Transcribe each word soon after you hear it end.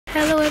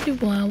Hello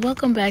everyone,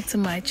 welcome back to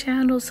my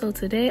channel. So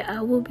today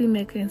I will be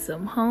making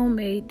some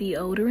homemade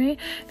deodorant.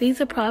 These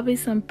are probably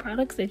some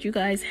products that you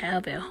guys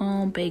have at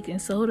home: baking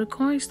soda,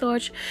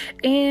 cornstarch,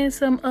 and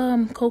some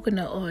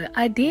coconut oil.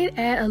 I did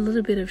add a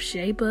little bit of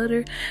shea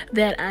butter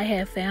that I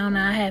have found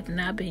I have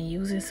not been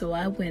using, so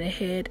I went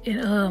ahead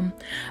and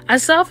I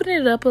softened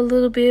it up a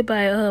little bit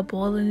by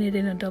boiling it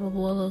in a double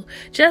boiler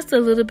just a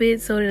little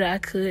bit so that I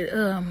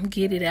could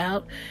get it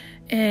out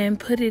and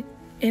put it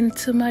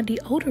into my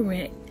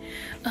deodorant.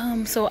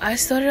 So I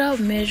started out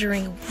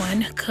measuring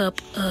 1 cup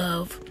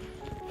of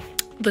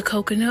the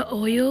coconut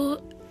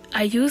oil.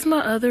 I used my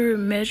other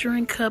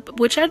measuring cup,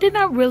 which I did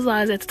not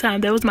realize at the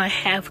time that was my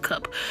half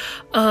cup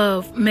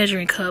of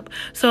measuring cup.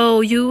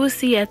 So you will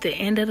see at the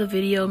end of the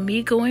video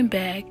me going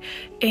back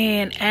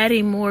and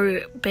adding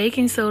more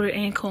baking soda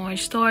and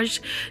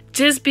cornstarch,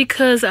 just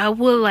because I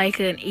would like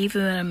an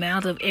even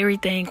amount of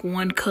everything,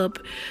 1 cup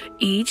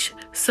each.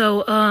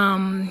 So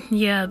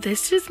yeah,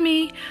 this is just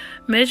me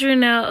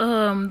measuring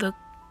out the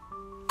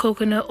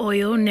coconut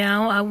oil.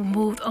 Now I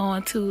moved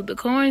on to the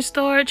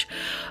cornstarch.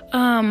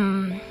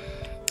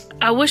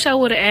 I wish I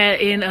would have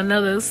added in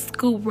another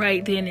scoop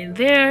right then and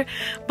there,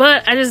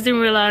 but I just didn't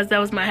realize that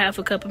was my half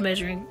a cup of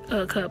measuring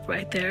cup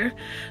right there.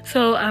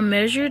 So I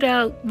measured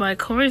out my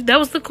that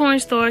was the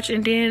cornstarch,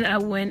 and then I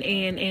went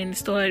in and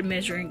started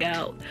measuring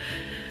out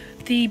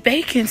the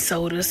baking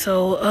soda.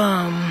 So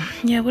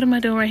yeah, what am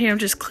I doing right here? I'm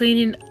just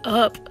cleaning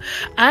up.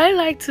 I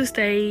like to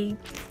stay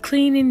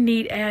clean and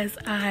neat as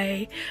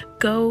I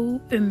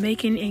go and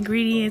making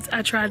ingredients.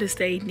 I try to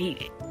stay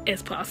neat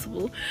as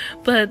possible,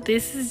 but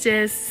this is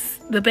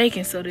just the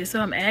baking soda. So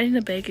I'm adding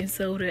the baking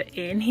soda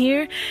in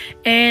here,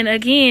 and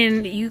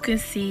again you can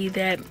see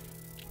that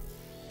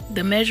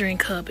the measuring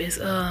cup is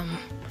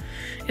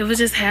it was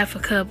just half a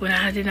cup, and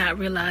I did not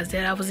realize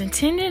that. I was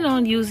intending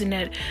on using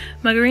that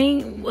my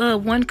green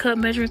 1 cup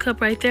measuring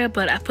cup right there,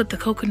 but I put the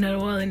coconut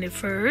oil in it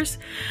first.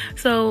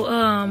 So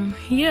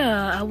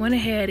yeah, I went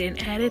ahead and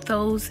added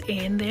those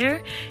in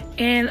there,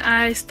 and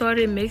I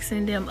started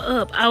mixing them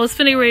up. I was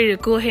finna ready to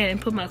go ahead and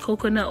put my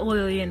coconut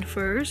oil in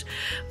first,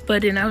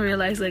 but then I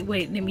realized, like,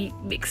 wait, let me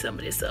mix some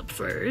of this up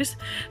first.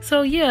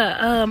 So yeah,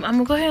 I'm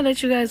gonna go ahead and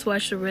let you guys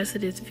watch the rest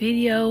of this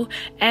video.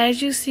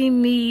 As you see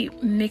me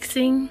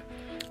mixing,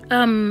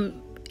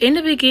 in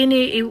the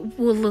beginning it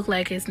will look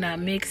like it's not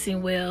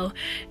mixing well,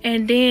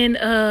 and then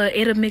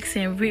it'll mix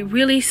in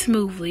really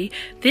smoothly.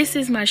 This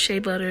is my shea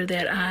butter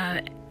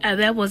that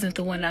that wasn't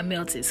the one I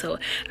melted, so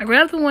I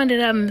grabbed the one that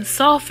I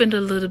softened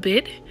a little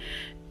bit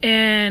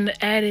and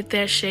added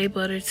that shea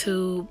butter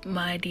to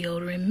my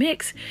deodorant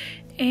mix.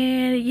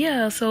 And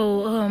yeah,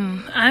 so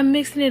I'm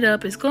mixing it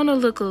up. It's gonna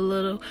look a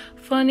little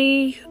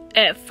funny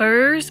at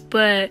first,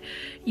 but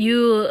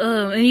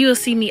you'll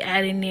see me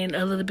adding in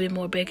a little bit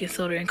more baking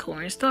soda and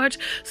cornstarch.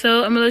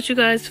 So I'm gonna let you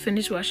guys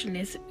finish watching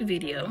this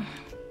video.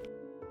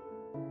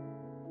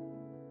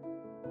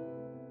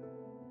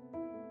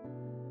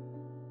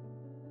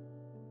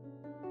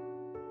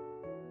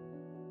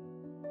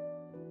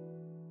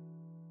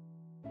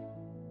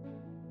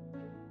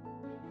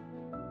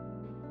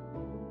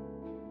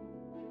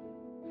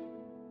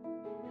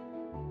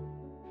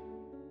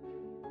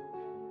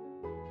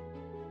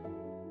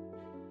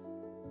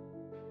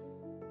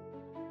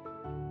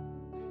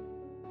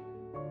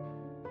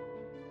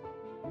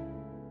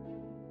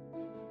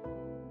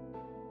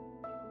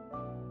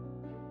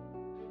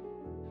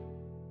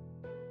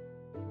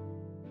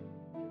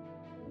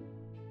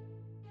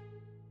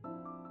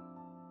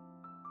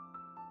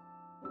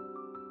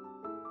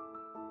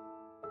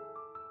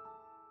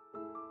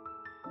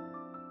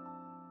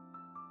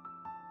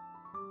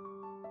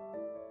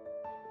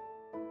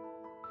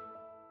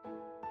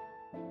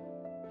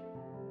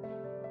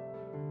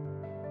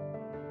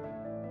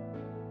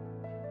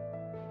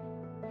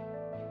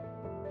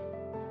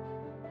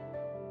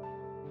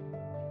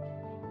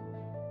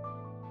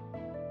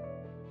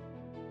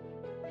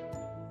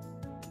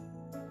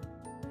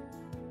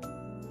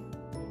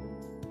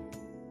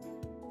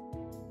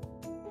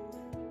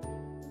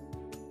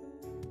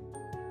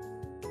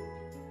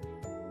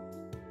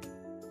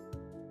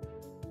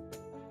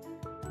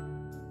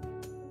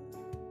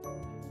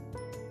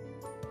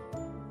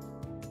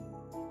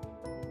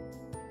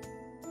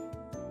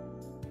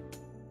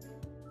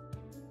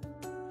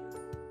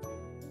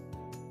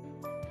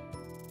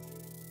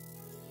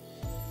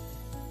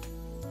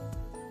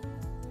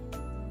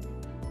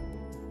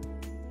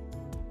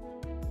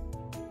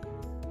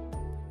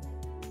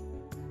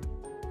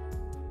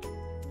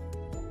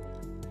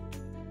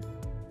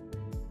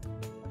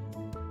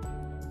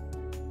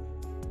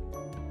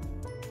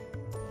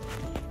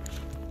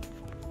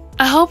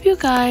 I hope you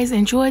guys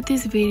enjoyed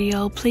this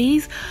video.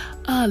 Please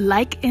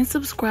like and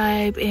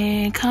subscribe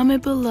and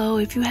comment below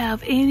if you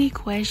have any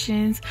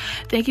questions.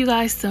 Thank you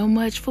guys so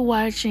much for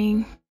watching.